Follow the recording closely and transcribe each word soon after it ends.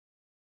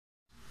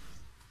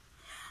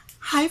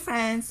Hi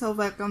friends! So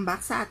welcome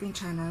back sa ating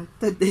channel.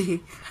 Today,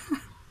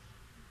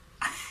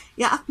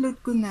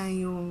 i-upload ko na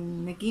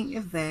yung naging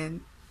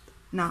event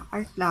na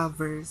Art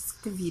Lovers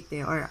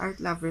Cavite or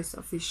Art Lovers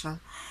Official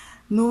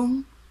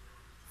noong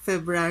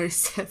February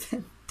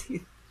 17.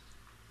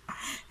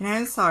 And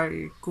I'm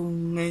sorry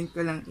kung ngayon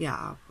ko lang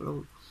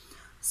i-upload.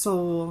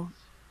 So,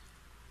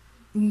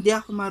 hindi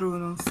ako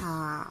marunong sa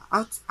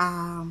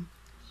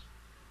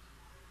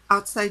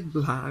outside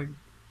vlog.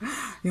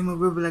 Yung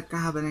mag-vlog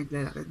ka habang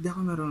naglalakad. Hindi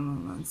ako marunong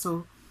nun.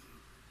 So,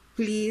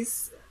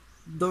 please,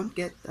 don't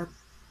get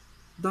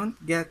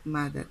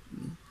mad at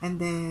me. And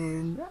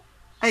then,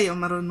 ayun,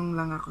 marunong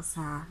lang ako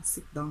sa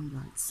sit-down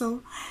vlog.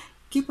 So,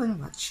 keep on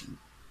watching.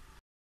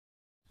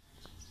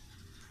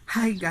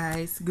 Hi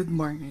guys, good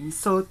morning.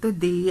 So,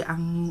 today,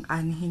 ang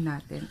anihin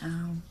natin,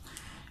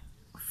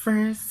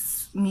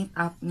 first meet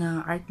up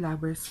na Art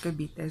Lovers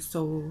Cavite.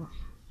 So,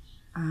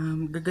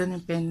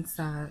 gaganapin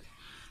sa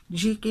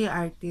GK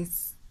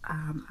Artist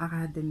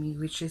Academy,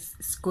 which is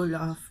School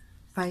of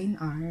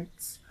Fine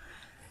Arts.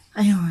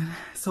 Ayun,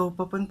 so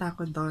papunta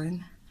ko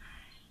doon.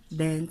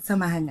 Then,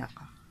 samahan niyo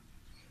ako.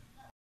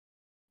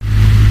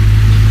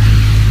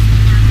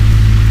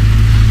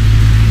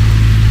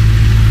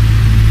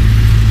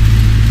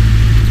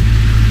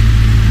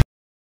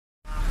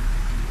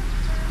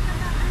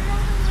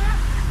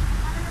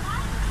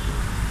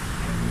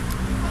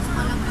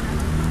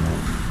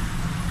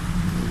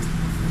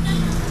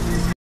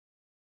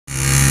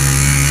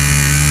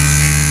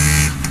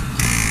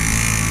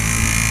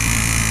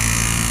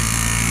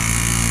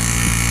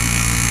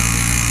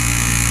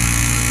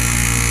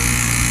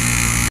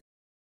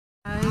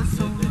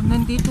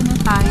 Nandito na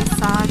tayo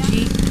sa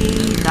GK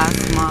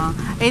Dasma.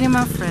 Ay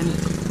naman friend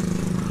ko.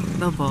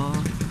 Diba?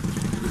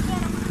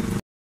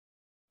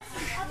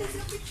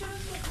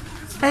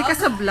 Tayo ka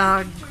sa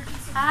vlog.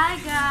 Hi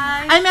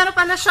guys! Ay, meron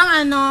pala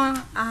siyang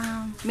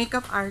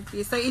makeup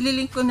artist. So,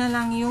 ililink ko na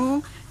lang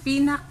yung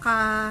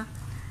pinaka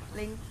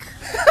Link.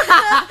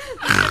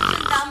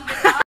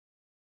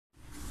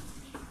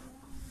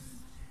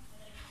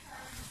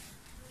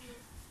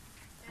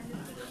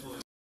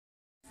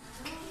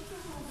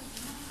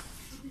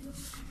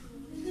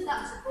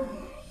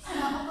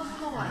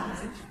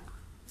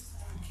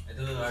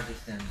 Ito yung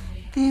artist yan.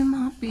 ito yung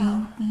mga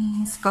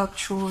painting,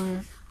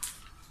 sculpture.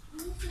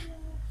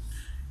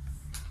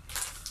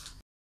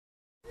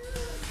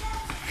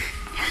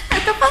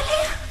 Ito pala.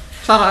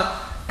 Charot.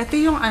 Ito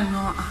yung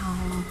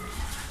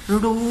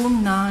room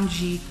ng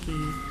GK.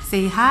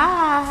 Say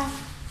hi!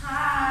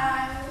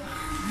 Hi!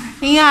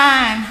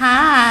 Ayan,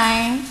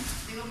 hi!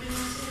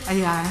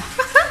 Ayan.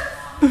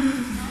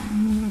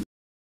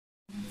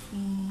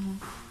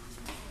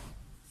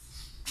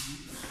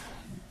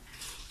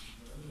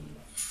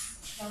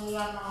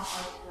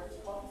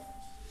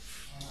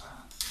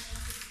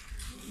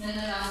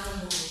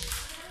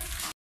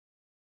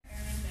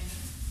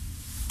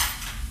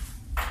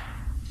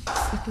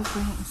 Ito po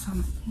yung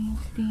isang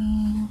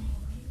painting.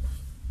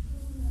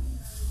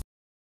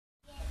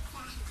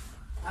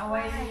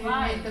 Why you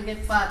need to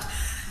get fat?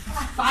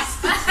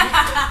 Fast!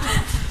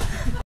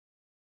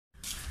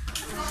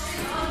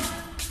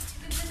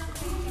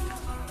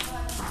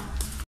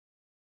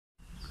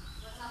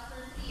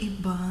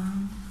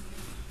 Ibang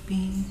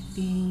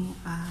painting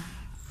at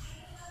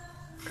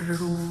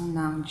room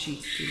ng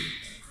GK.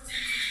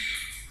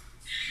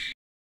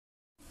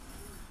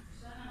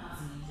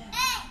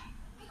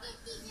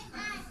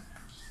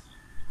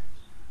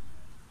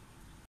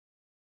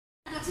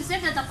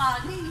 Nagsisip na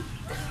tapagin.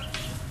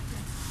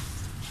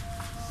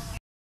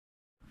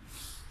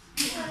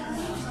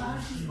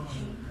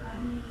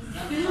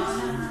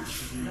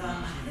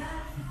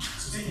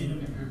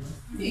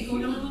 Ikaw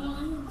lang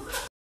naman.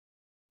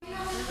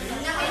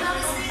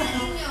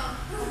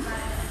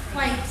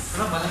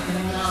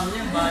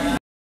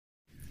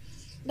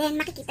 Then,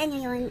 makikita nyo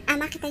yun,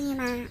 makita nyo yung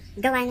mga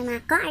gawa ng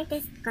mga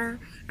co-artist ko.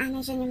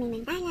 Nandiyan yung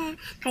may mandala,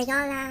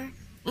 Crayola,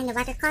 and the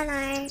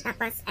watercolor,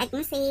 tapos egg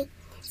mosaic.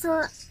 So,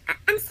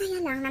 ang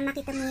saya lang na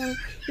makita mo yung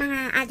mga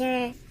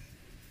other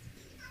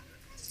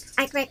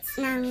artworks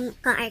ng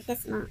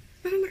co-artist mo.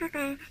 Parang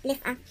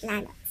nakaka-lift up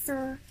lalo. So,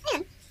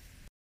 ayun.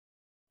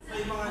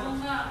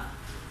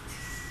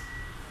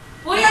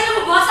 Uy, ano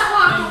mo ba? Sa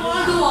kwarto ko?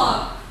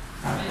 Duwag.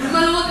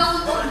 Maluwag ako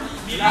doon.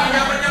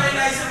 Dapat niya kay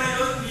Liza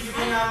ngayon,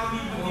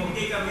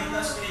 bibigay kami,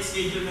 tapos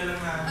schedule na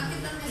lang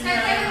namin.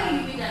 Saan kayo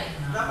magbibigay?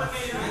 Dapat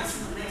ngayon.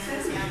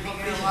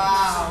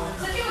 Wow!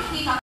 Saan kayo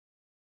magkita?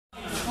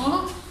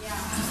 Oh?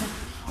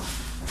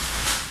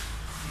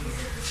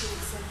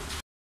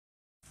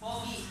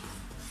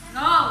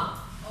 No!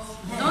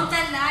 Don't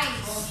tell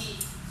lies!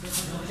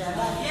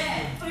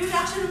 Yung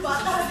reaction ng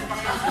bata.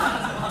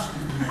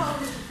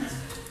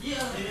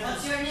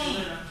 What's your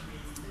name?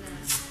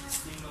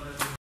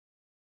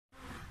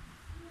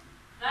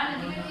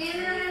 Rana, di ba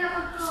i-reel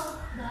ako to?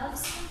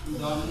 Doves?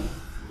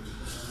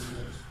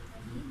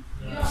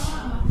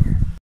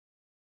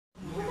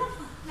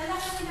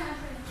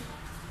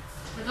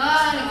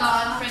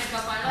 Nag-unfriend ka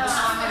pala.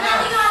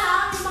 Hindi ka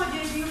alam, yung mga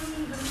Jerry yung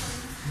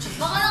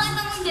Baka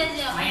nakita mong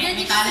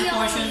May talent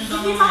portion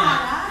daw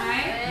mamaya.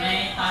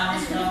 May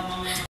talent daw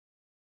mamaya.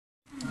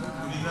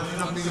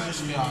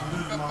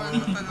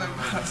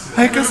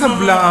 Hi ka sa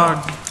vlog.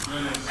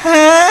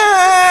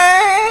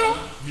 Hi!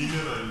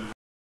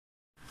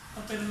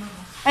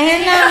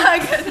 Ayan na.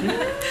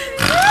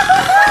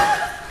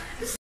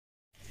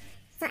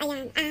 So,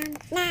 ayan,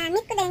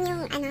 na-meet ko din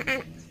yung,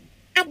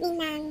 admin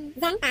ng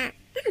Zenta.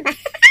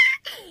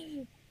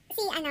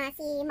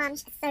 Si Ma'am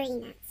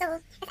Sorina.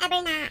 So, if ever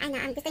na,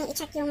 gusto niyo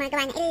i-check yung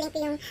magawa na, i-link ko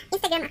yung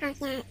Instagram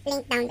account niya,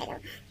 link down below.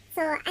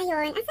 So,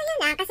 ayun, ang saya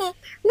lang, kasi,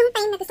 nung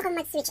time na gusto ko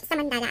mag-switch sa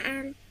Mandala,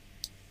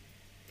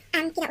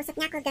 kinausap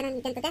niya ako,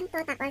 ganito,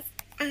 tapos,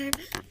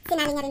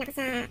 sinali niya rin ako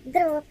sa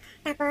group,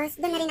 tapos,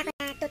 doon na rin ako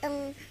natutong,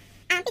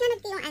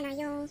 pinanood ko yung,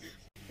 yung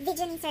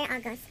video ni Sir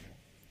August.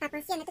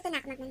 Tapos, yun, natuto na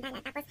ako mag-Mandala,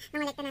 tapos,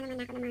 nangolekta na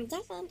naman ako ng mga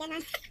gelfen,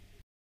 gano'n.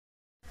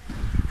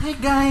 Hi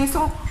guys,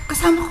 so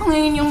kasama ko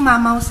ngayon yung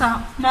mamaw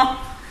sa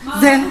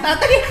Zenta.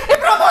 Tali,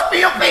 i-promote mo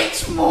yung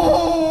page mo!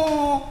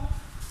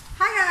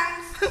 Hi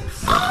guys!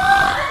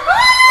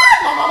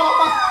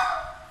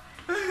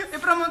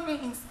 I-promote mo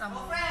yung Insta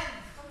mo.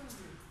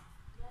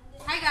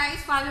 Hi guys,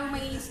 follow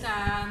my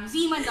Instagram,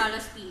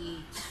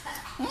 zmandalas.ph.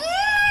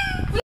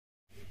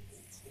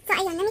 So,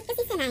 ayun, namit ko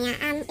si Sanaya.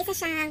 Isa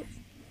siyang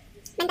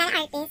mandala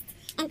artist,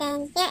 and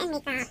then hair and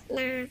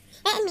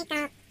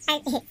makeup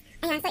artist.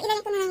 Ayan, so ilalagay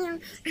ko na lang yung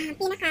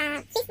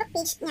pinaka-Facebook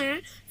page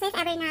niya. So, if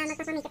ever na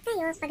magpapamakeup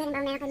kayo, pag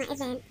halimbawa meron kayo ng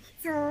event,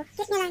 so,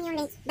 click nyo lang yung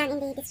link down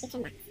in the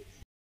description box.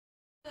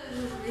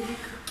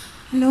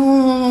 Hello!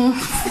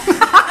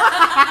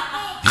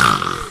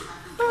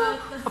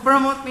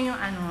 Promote mo yung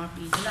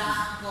page.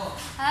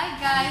 Hi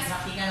guys,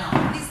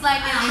 please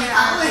like and share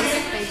our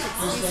Facebook page.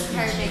 It's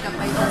Hair Makeup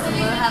by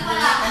Josie. We'll have the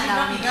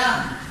link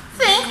down.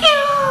 Thank you!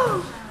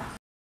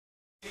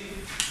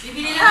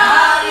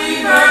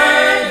 Happy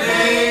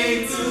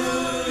birthday to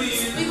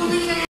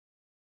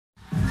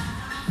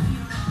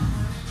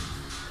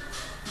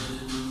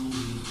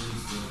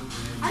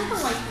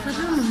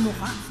Sabi mo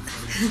mukha.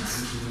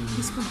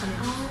 Miss ko pala.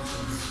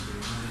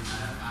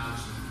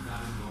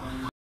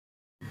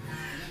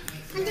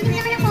 Ang dilim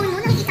naman ang phone mo,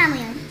 nakikita mo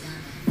yun?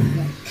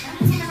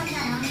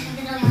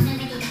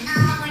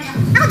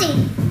 Ako din!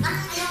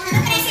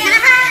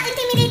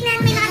 Nakaka-intimidate na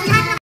may mga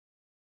lahat na.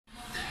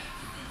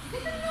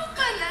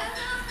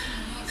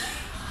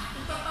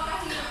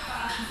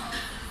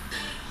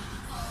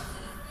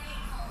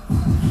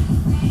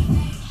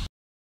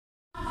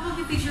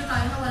 Mag-picture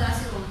tayo na wala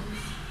si Obi.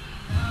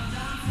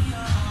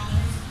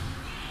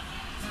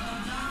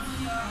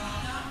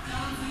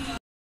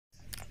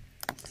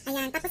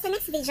 Ayan, tapos sa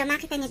next video,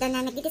 makita niyo doon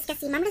na nag-discuss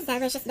si Ma'am Rosel,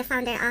 which is the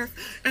founder of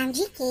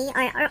GK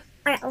or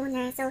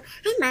owner. So,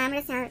 hi Ma'am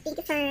Rosel, thank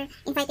you for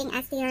inviting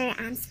us to your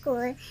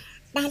school.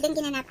 Dahil din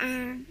ginanap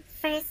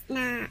first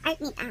na art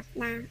meetup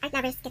na Art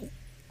Lovers Cavite.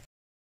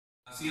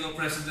 CEO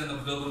President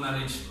of Global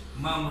Knowledge,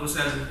 Ma'am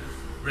Rosel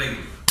Ray.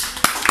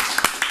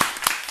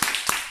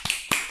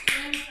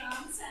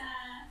 Welcome sa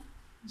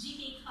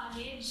GK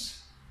College.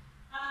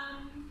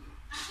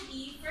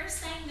 Actually,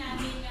 first time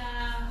namin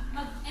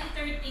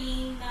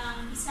mag-entertain ng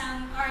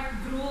isang art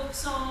group.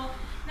 So,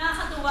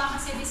 nakakatuwa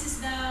kasi this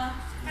is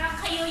parang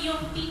kayo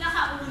yung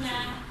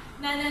pinakauna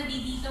na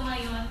nandito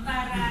ngayon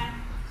para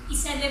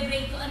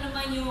i-celebrate kung ano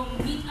man yung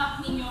meet-up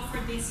ninyo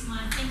for this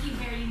month. Thank you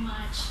very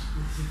much.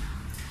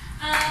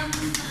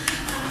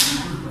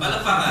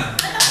 Balapakan.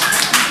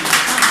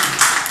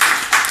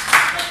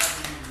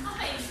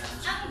 Okay,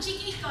 ang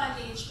GK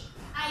College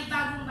ay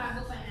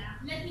bagong-bago pa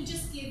lang. Let me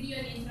just give you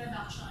an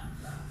introduction.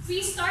 We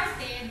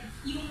started,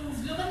 yung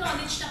Global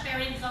Knowledge na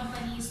parent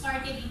company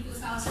started in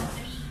 2003.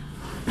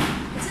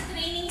 It's a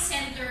training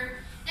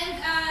center and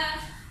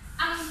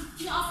ang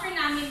ino-offer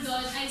namin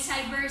doon ay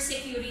cyber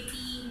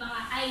security, mga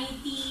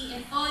IT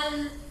and all,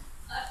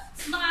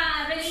 mga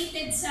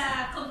related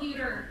sa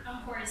computer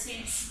ang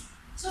courses.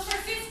 So for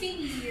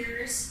 15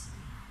 years,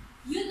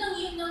 yun ang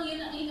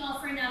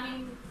in-offer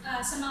namin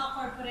sa mga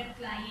corporate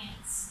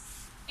clients.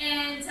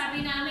 And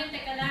sabi namin,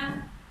 teka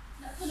lang,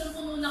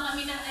 punong-puno na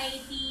kami ng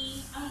IT.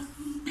 Ang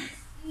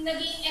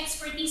naging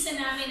expertise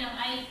na namin ng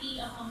IT,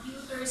 ang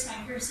computer,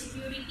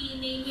 cybersecurity,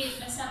 name it.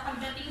 Basta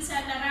pagdating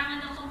sa larangan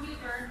ng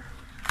computer,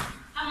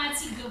 angat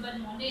si Global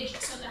Knowledge.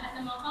 So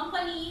lahat ng mga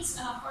companies,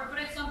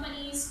 corporate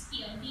companies,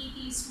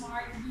 PLDT,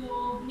 Smart,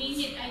 Globe, name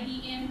it,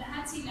 IBM,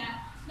 lahat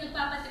sila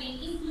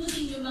nagpapatrain,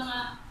 including yung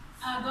mga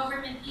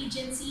government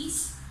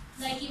agencies,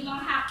 like yung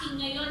mga hacking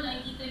ngayon,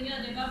 nakikita nyo,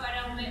 di ba?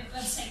 Parang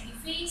website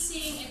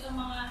defacing, itong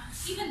mga,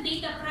 even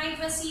data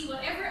privacy,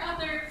 whatever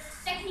other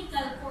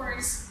technical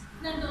course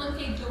nandoon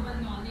kay Global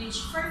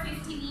Knowledge for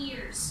 15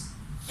 years.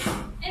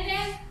 And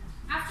then,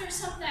 after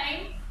some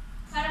time,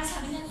 parang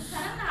sabi na,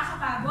 parang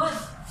nakakapagod.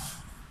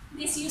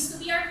 This used to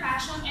be our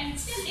passion and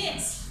still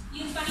is.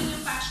 Yun pa rin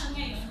yung passion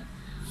ngayon.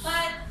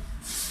 But,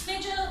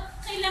 medyo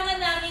kailangan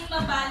namin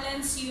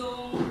mabalance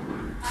yung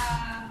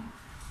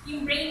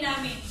brain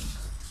namin.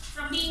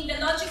 From being the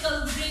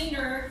logical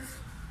brainer,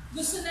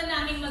 gusto na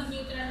namin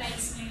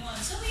mag-neutralize ngayon.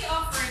 So we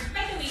offered,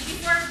 by the way,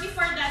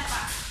 before that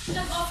pa,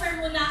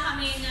 nag-offer muna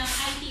kami ng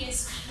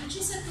ITSP.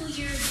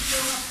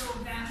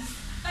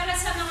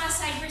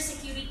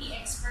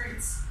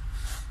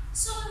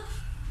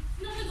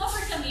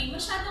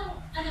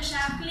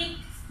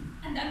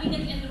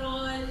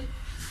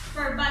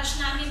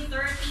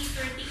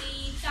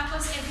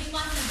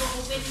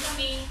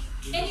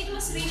 And it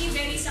was really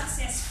very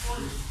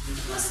successful.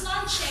 It was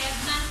non-SHED,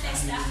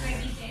 non-TESDA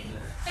accredited.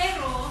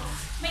 Pero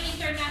may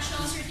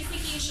international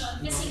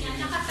certification kasi nga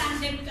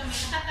nakatandem kami,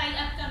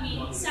 nakatie up kami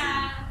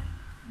sa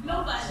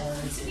global.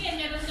 Sabihin,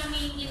 meron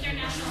kami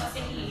international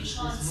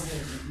affiliations.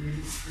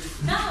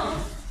 Now,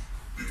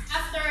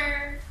 after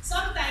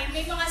some time,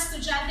 may mga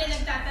estudyante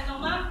nagtatanong,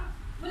 ma'am,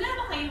 wala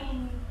ba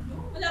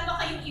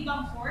kayong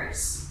ibang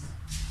course?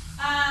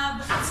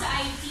 Bukod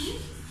sa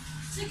IT?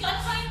 Sabi ko,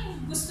 ano ba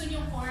yung gusto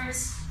niyong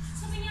course?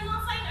 Sabi niya,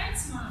 mga fine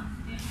arts, ma'am.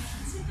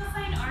 Sabi ko,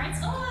 fine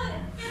arts? Oh,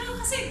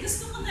 pero kasi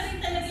gusto ko na rin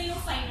talaga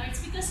yung fine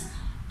arts because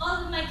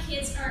all my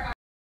kids are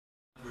arts.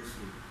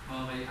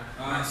 Okay.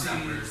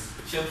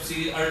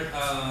 Si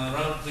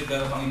Ralph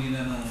Rivera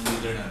Pangilinan ng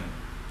leader namin.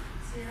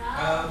 Si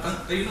Ralph.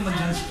 Kayo naman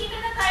dyan. Nakita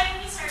na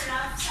tayo ni Sir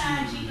Ralph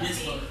sa G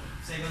Yes Cafe. po.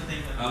 Second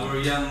time pa. Our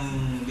young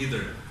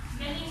leader.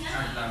 Galing na.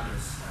 Art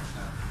lovers.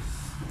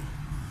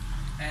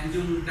 And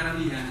yung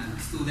karamihan,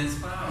 students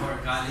pa,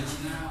 or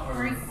college na,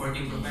 or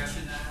working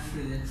professional.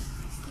 Yung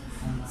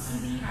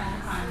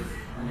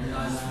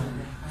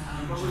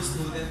iba po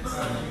student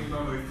pa, yung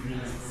iba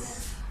working.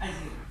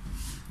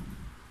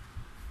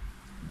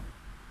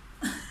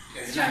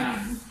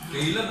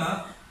 Kayo lang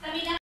ha.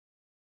 Kami na.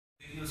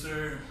 Thank you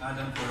Sir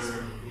Adam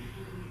for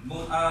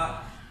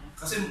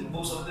kasi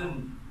most of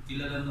them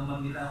kilala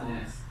naman nila ako.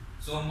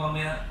 So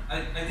mamaya,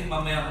 I think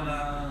mamaya ako na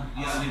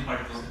iyan yung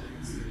part ko.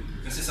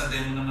 Kasi sa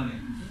demo naman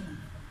eh.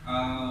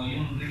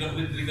 Yung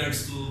with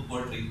regards to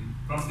portrait,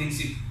 from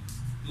basic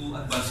to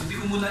advanced. Hindi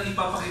ko muna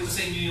ipapakita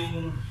sa inyo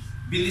yung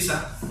bilis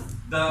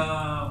the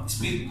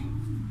speed.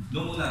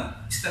 Doon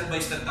muna, step by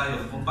step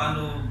tayo kung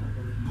paano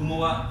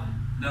gumawa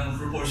ng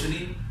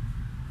proportioning,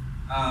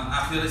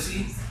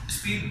 accuracy,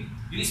 speed,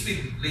 yung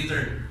speed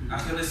later,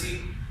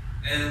 accuracy,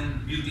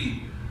 and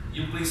beauty.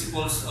 Yung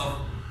principles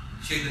of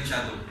shade and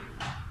shadow.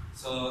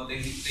 So,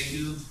 thank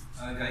you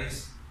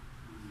guys.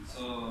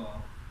 So,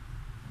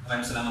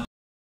 maraming salamat.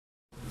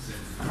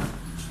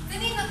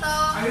 Kanino to?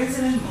 Ayun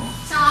sila mo?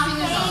 Sa akin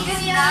na to.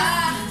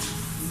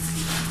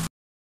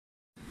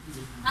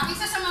 Ang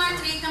isa sa mga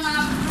trait ng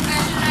mga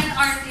professional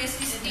artists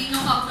is they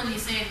know how to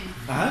listen.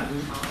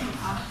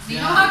 They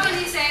know how to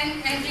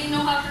listen and they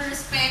know how to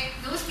respect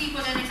those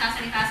people na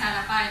nagsasalita sa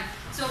harapan.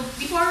 So,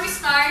 before we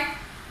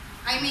start,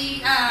 I may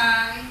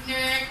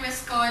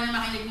nire-request ko na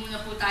makinig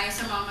muna po tayo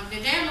sa mga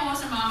magde-demo,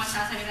 sa mga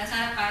magsasalita sa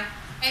harapan,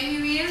 and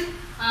we will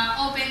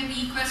open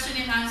the question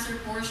and answer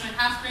portion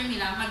after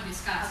nila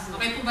mag-discuss.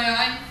 Okay po ba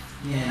yun?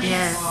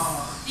 Yes.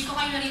 Hindi ko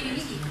kayo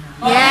naririnig eh.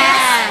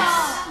 Yes!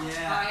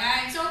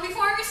 Ayan. So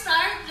before we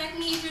start, let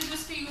me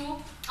introduce to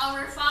you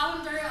our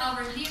founder, our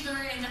leader,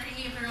 and the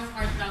creator of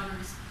Art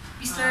Lovers,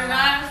 Mr.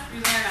 Ralph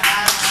Rivera.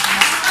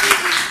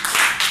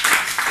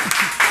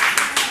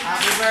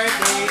 Happy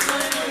birthday!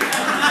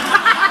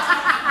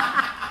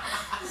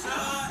 So,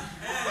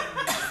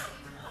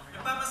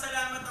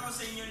 nagpapasalamat ako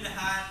sa inyong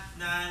lahat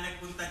na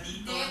nagpunta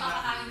dito. Hindi,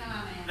 papakain na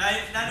mamaya.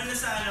 Lalo na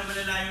sa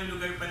malalayong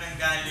lugar pa nang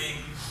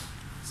galing.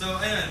 So,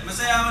 ayun,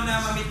 masaya ako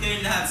na ma-meet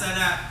kayong lahat.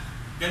 Sana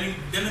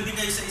ganun din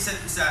kayo sa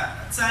isa't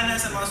isa. At sana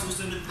sa mga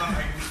susunod pang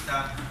art meet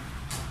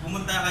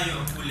pumunta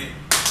kayo uli.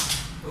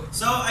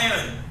 So,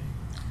 ayun.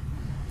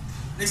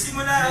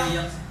 Nagsimula,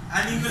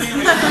 anin ko na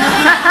yung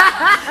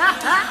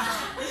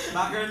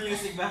background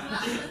music ba?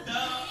 So,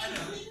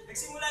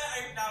 nagsimula yung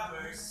Art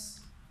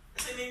Lovers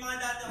kasi may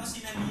mga dati ako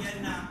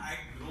sinalihan na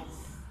art group.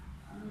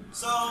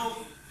 So,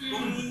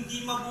 kung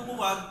hindi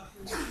mabubuwag,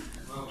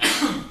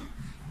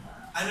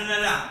 ano na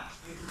lang,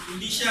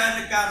 hindi siya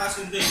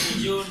nagkakasundo eh.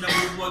 Medyo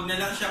nabubuwag na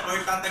lang siya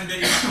or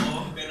tatanggalin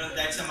ako, pero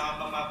dahil sa mga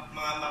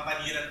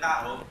mapanirang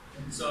tao.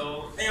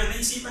 So, ayun,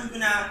 naisipan ko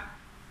na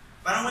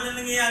parang wala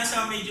nangyayari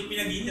sa medyo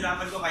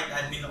pinaghihirapan ko kahit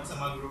admin ako sa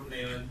mga group na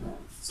yun.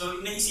 So,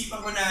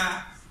 naisipan ko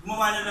na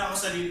gumawa na ako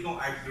sa sarili kong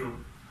art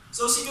group.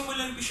 So,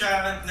 sinimulan ko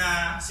siya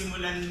na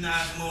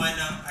gumawa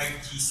ng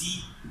art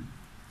GC.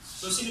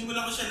 So,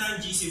 sinimulan ko siya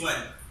ng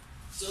GC1.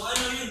 So,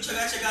 ano yun,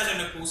 tsaga-tsaga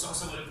lang nag-post ako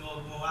sa wall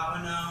ko, gumawa ako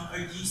ng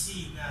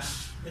RGC na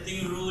ito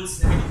yung rules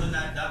na ganito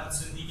na dapat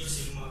sundin nyo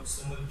sino mga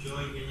gusto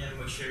mag-join, ganyan,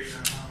 mag-share na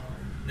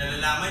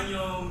nalalaman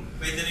nyo,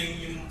 pwede rin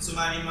yung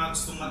sumali yung mga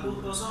gustong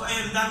matuto. So,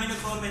 ayun, dami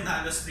nag-comment,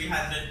 halos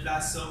 300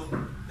 plus. So,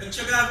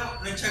 nagtyaga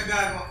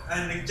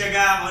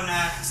ako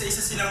na isa-isa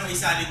silang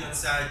maisali nun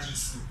sa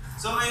GC.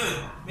 So,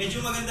 ayun,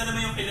 medyo maganda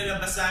naman yung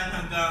kilalabasan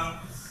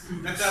hanggang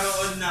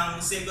nagkaroon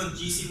ng second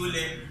GC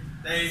ulit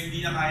dahil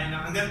hindi na kaya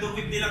na, hanggang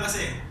 250 lang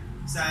kasi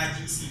sa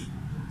GC.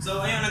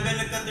 So, ayun, hanggang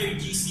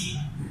nagka-third GC.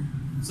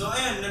 So,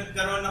 ayun,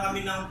 nagkaroon na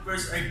kami ng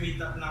first art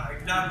meetup ng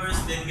Art Lovers.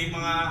 Then, may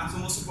mga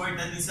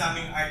sumusuporta din sa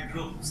aming art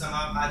group sa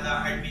mga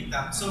kada art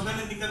meetup. So,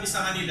 ganun din kami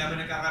sa kanila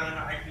kung nagkakaroon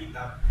ng art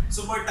meetup.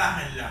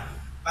 Suportahan lang.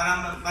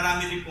 Para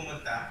marami rin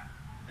pumunta.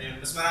 Ayun,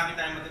 mas marami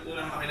tayong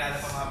matutunan makilala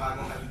pa mga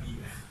bagong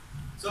kaibigan.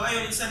 So,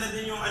 ayun, isa na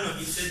din yung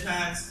Gifted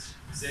Hands,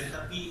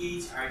 Zeta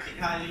PH,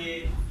 Arctic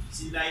Hallie,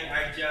 Silay,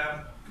 Art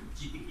Jam,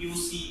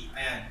 GPQC,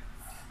 ayan.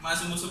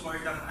 Mga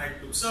sumusuportang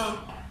art group.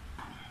 So,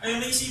 ayun,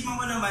 naisipan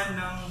ko naman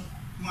ng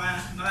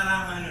mga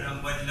nakaraang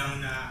buwan lang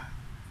na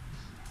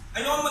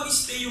ayoko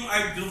mag-stay yung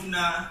art group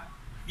na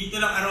dito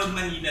lang around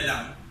Manila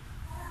lang.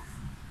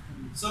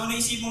 So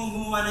naisip mo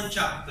gumawa ng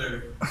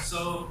chapter.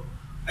 So,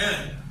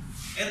 ayun.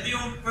 Ito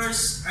yung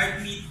first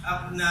art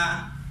meetup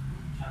na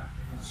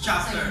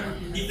chapter.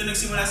 Dito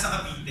nagsimula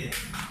sa Cavite.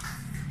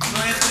 So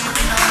ito yung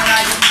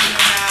pinakamalayong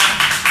na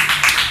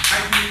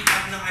art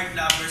meetup ng art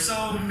lover.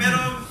 So,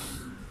 pero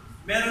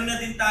meron na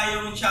din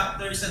tayong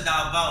chapter sa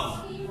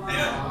Davao.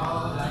 Ayun.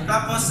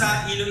 Tapos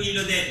sa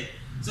Iloilo din.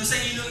 So sa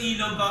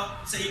Iloilo,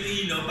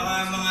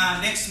 baka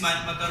mga next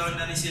month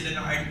magkaroon na rin sila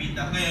ng art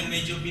meetup. Ngayon,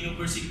 medyo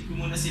pinupursige ko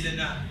muna sila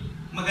na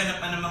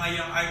maghanap pa ng mga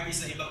young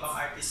artists na iba pang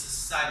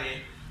artists sa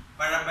sali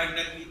para pag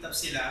nag-meetup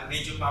sila,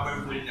 medyo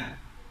powerful na.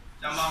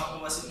 Kaya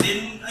makakuha sila.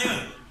 Then,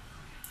 ayun.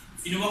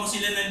 Kinuha ko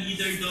sila ng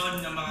leader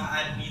doon, ng mga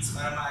admins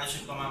para maayos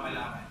yung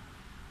pamamalakan.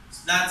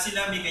 Lahat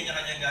sila may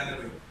kanya-kanyang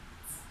gagawin.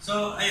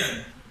 So,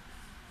 ayun.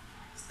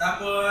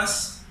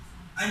 Tapos,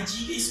 ang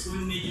GK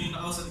school, medyo yung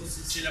nakausap ko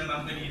sila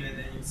ma'am kanina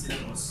dahil yung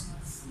sila boss.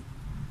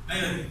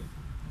 Ayun.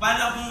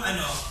 Bala kong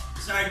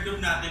sa art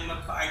group natin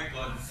magpa-art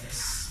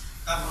contest.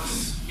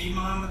 Tapos, may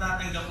mga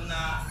matatanggap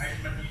na art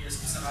materials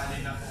kung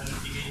sakali na kung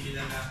anong bigay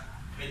nila na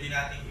pwede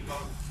natin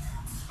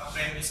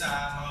ipa-premyo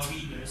sa mga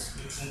winners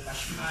kung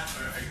cash mat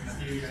or art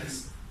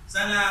materials.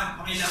 Sana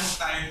makilamok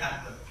tayo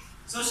lahat doon.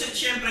 So,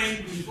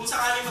 syempre, kung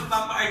sakali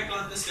magpapa-art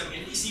contest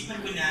kami, isipan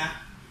ko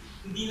na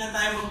hindi na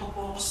tayo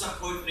magpo-focus sa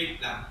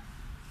portrait lang.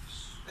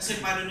 Kasi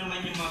paano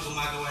naman yung mga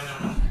gumagawa ng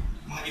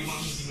mga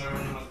ibang hindi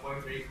marunong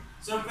mag-portrait.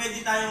 So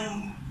pwede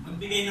tayong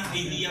magbigay ng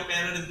idea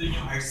pero nandun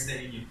yung art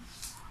style nyo.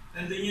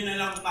 Nandun nyo na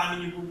lang kung paano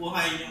nyo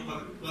bubuhay yung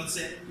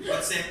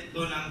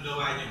konsepto ng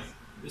gawa nyo.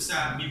 Doon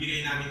sa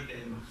bibigay namin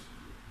tema.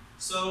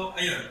 So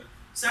ayun.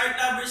 Sa art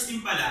lovers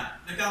din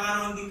pala,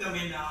 nagkakaroon din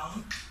kami ng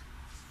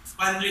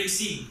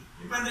fundraising.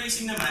 Yung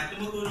fundraising naman,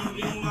 tumutulong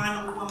yung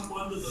mga nakukuha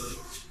pondo doon.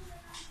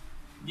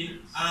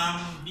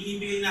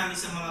 Binibigay namin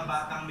sa mga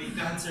batang may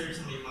cancer,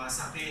 sa may mga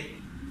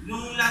sakit.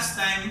 Nung last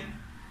time,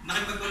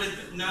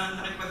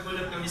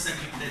 nakipag-collab kami sa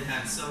Gifted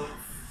Hands. So,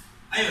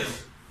 ayun.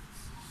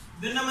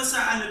 Doon naman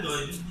sa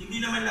doon,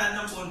 hindi naman lahat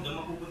ng pondo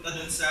mapupunta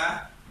doon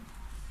sa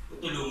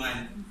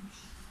tutulungan.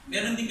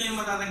 Meron din kayong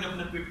matatanggap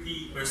na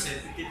 50%,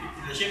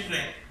 50-50 na.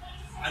 Siyempre,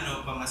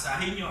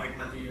 pamasahin nyo, art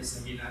materials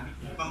na ginamit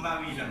nyo,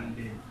 pambawi lang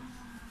din.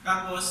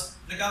 Tapos,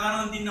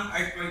 nagkakaroon din ng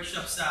art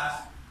workshop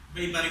sa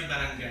iba-ibang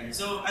barangay.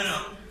 So,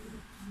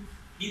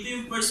 dito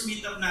yung first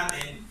meetup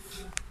natin.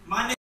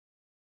 Mga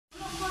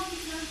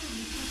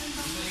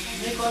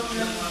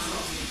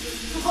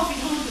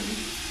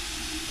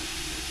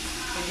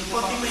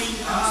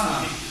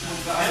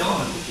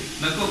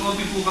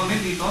nagko-copy po kami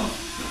dito.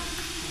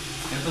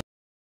 Ito.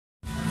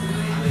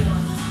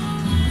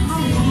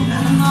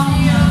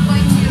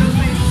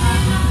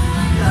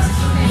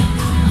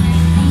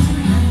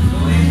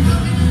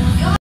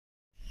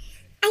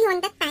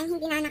 Ayun, that time,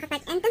 hindi na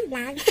nakapag-end ang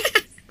vlog.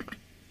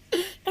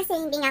 Kasi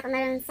hindi nga ako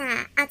marunong sa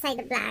outside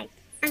the vlog.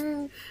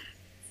 Ang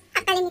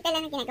kalimitan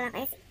lang na ginagawa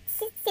ko is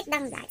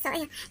sit-down vlog. So,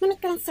 ayun,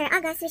 na-meet ko lang Sir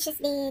August, which is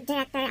the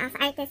director of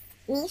Artist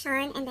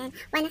Nation, and then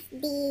one of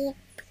the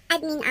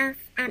admin of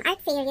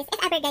Art Fairies.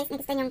 If ever guys,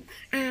 gusto nyong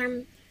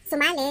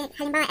sumali,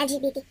 halimbawa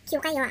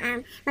LGBTQ kayo,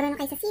 marunong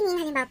kayo sa singing,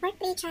 halimbawa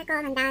portrait,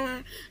 charcoal,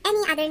 mandala,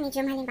 any other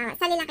medium, halimbawa,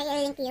 sali lang kayo,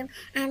 i-link yung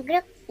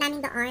group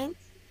namin doon.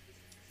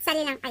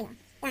 Sali lang kayo.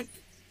 Yan.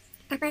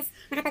 Tapos,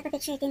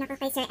 nakapagpa-picture din ako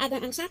kay Sir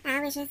Edwin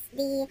Anchata, which is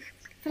the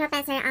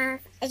professor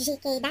of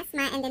GK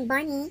Dasma, and then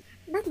Bonnie.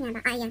 Bonnie nga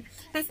ba? Ayan.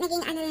 Tapos,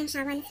 naging rin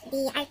siya, one of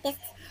the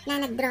artists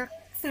na nag-draw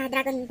sa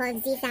Dragon Ball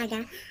Z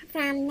Saga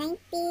from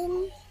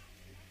 19...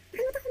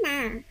 Ano ko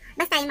na?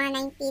 Basta yung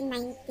mga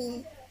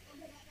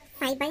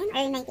 1995 ba yun?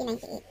 Or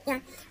 1998.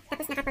 Yun.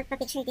 Tapos,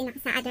 nakapagpa-picture din ako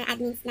sa other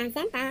admins ng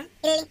Senta.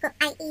 I-link ko,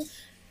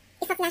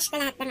 isa-flash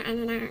ko lahat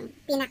ng ng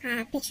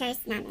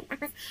pinaka-pictures namin.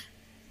 Tapos,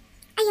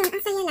 ayun,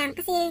 ang saya lang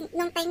kasi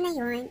nung time na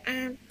yun,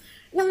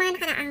 nung mga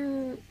nakaraang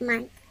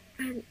month,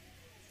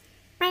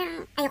 parang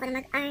ayoko na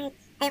mag-art,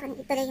 ayoko na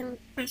ituloy yung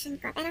passion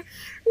ko. Pero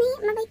may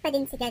mabait pa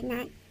din si God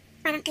na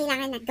parang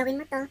kailangan na gawin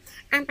mo to.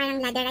 Parang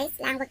laderize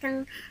lang, wag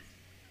kang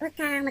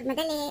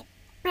magmadali.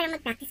 Parang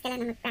mag-practice ka lang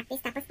na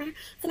mag-practice. Tapos parang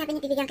sinabi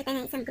niya bibigyan kita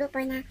ng isang grupo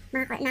na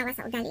makakaunawa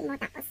sa ugali mo.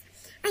 Tapos,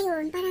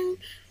 ayun, parang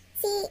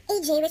si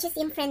AJ, which is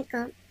yung friend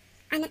ko,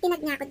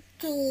 tinag niya ako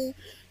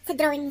sa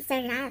drawing ni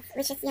Sir Ralph,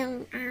 which is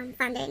yung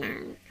founder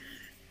ng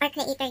or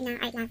creator ng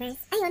Art Lovers.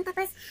 Ayun,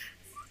 tapos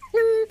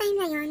nung time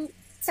na yun,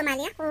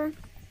 sumali ako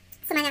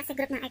sa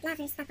group ng Art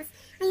Lovers. Tapos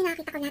ayun,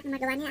 nakita ko lahat ng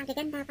magawa nila, ang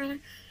gaganda, parang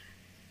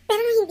pero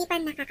hindi pa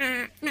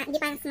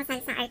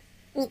sumasali sa art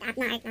meetup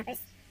ng Art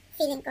Lovers.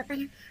 Feeling ko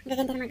parang ang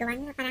gaganda ng magawa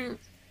nila, parang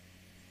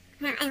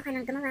ayaw ko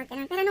nang gumawa,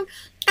 ganun. Pero nung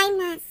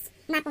time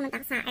na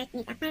pumunta ko sa art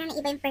meetup, parang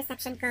naiba yung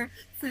perception ko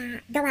sa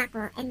gawa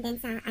ko and then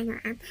sa other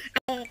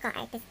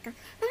co-artist ko.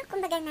 Parang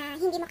kumbaga na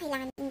hindi mo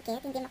kailangan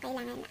ingkit, hindi mo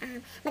kailangan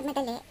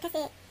magmadali kasi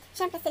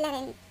syempre sila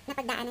rin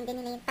napagdaanan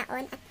din nila yung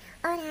taon at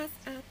oras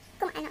at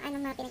kung ano-ano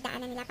mga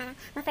pinagdaanan nila para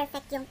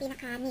ma-perfect yung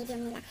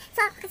pinaka-medium nila.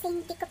 So ako kasi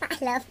hindi ko pa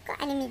alam kung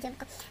ano medium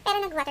ko.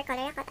 Pero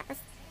nag-watercolor ako tapos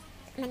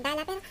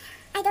mandala, pero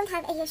I don't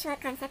have a usual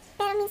concept.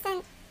 Pero minsan,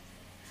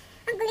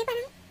 ang gulo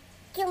parang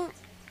yung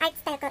art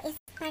style ko is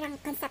parang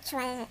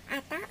conceptual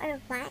ata or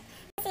what.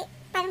 Kasi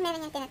parang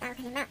meron yung tinatawag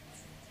halimbawa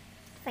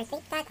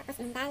portrait ka, tapos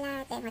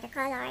mandala, then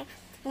watercolor.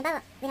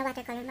 Halimbawa,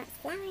 wina-watercolor mo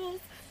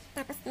flowers,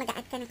 tapos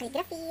mag-a-add ka ng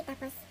calligraphy,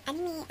 tapos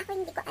anime. Ako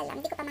hindi ko alam,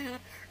 hindi ko pa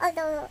mahanap.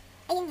 Although,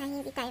 ayun nga,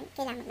 hindi tayo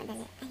kailangan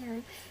madali. Ayun.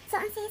 So,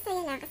 ang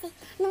saya-saya lang kasi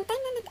nung time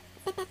na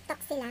nag-pep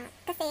talk sila,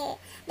 kasi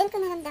doon ko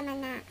naramdaman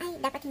na, ay,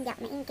 dapat hindi ako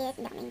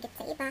mainggit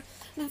sa iba,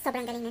 na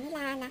sobrang galing na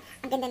nila, na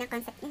ang ganda ng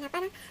concept nila.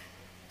 Parang,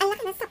 ang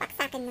laki ng sapak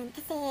sa akin nun.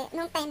 Kasi,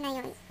 nung time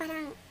na yun,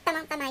 parang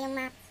tamang-tama yung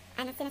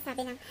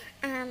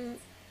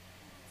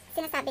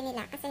sinasabi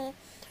nila. Kasi,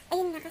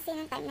 ayun na, kasi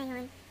nung time na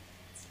yun,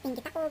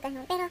 inggit ako,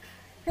 ganun. Pero,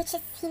 which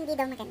is hindi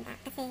daw maganda.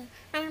 Kasi,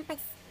 parang pag,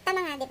 tama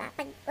nga, diba?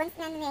 Pag once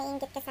na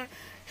naiinggit ka sa,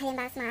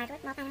 halimbawa sa mga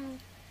artwork mo, parang,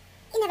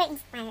 never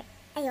inspired.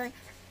 Ayun.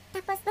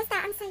 Tapos, basta,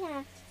 ang saya.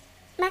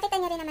 Makita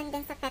nyo rin naman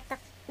din sa pep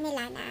talk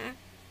nila na,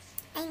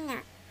 ayun nga,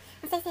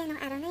 ang saya-saya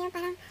nung araw na yun,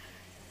 parang,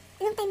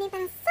 nung time na yun,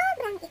 parang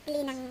sobrang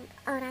ikli ng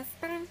oras.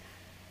 Parang,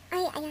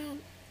 ay, ayan,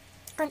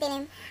 konti na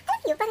yun.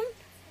 Alam nyo, parang,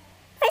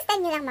 first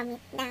time nyo lang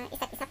mamit na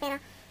isa't isa, pero,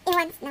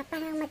 once na,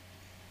 parang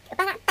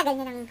parang tagal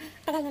nyo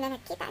na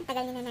nagkita, ang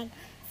tagal nyo na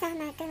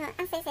nagsama. Pero,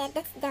 ang saya-saya,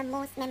 that's the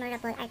most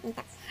memorable art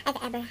meetup I've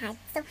ever had.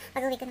 So,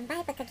 pag-uwi ko ng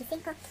bahay, pagkagising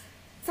ko,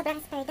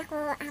 sobrang inspired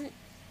ako.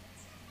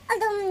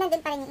 Although,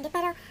 nandun pa rin hindi,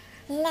 pero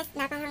less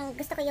na, parang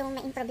gusto ko yung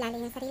ma-improve lalo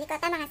yung sarili ko.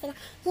 Tama nga sila,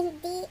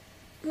 hindi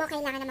mo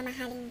kailangan na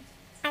mamahaling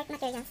art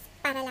materials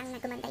para lang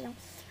na gumanda yung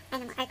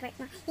artwork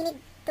mo. You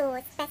need to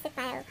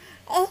specify,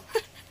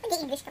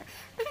 nag-i-English ko.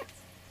 Parang,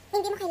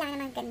 hindi mo kailangan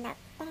naman ganda.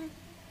 Parang,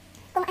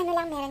 kung ano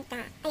lang meron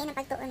ka, ayun ang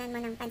pagtuunan mo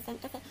ng pansin.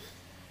 Kasi,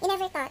 you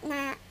never thought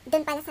na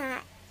dun pala sa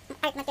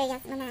art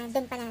materials mo na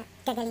dun pala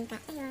gagaling ka.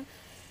 Ayun.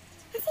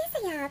 Ang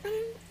saya-saya.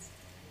 Parang,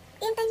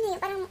 yung time na yun,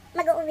 parang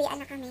mag-uuwian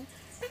na kami.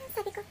 Parang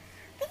sabi ko,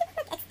 pwede ba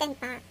mag-extend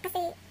pa?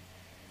 Kasi,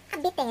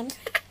 bitin.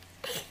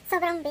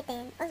 Sobrang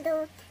bitin.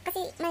 Although,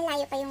 kasi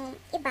malayo pa yung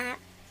iba,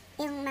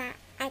 yung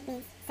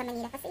ma-admin sa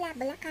Manila pa sila,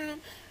 Bulacan,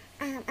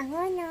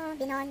 Angono,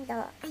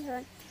 Binondo,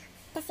 ayun.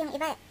 Tapos yung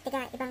iba,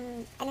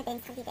 ibang, din,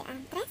 sa Cavite,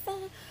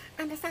 13,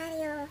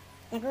 Rosario,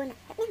 Laguna.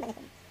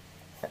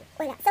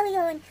 Wala. So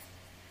yun,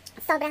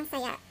 sobrang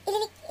saya.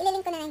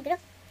 Ililink ko na yung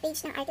group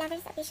page ng Art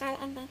Lovers Official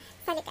and then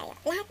sali kayo.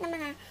 Lahat ng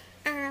mga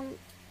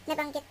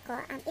nabanggit ko,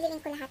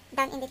 ililink ko lahat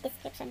down in the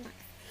description box.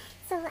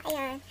 So,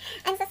 ayan.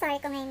 I'm so sorry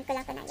kung ngayon ko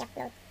lang ito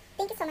na-upload.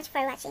 Thank you so much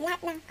for watching.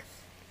 Lahat ng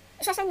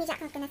social media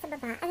account ko na sa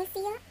baba. I will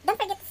see you. Don't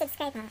forget to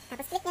subscribe ha.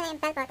 Tapos click nyo na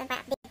yung bell button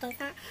para update kayo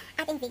sa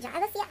ating video. I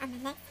will see you on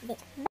the next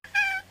video.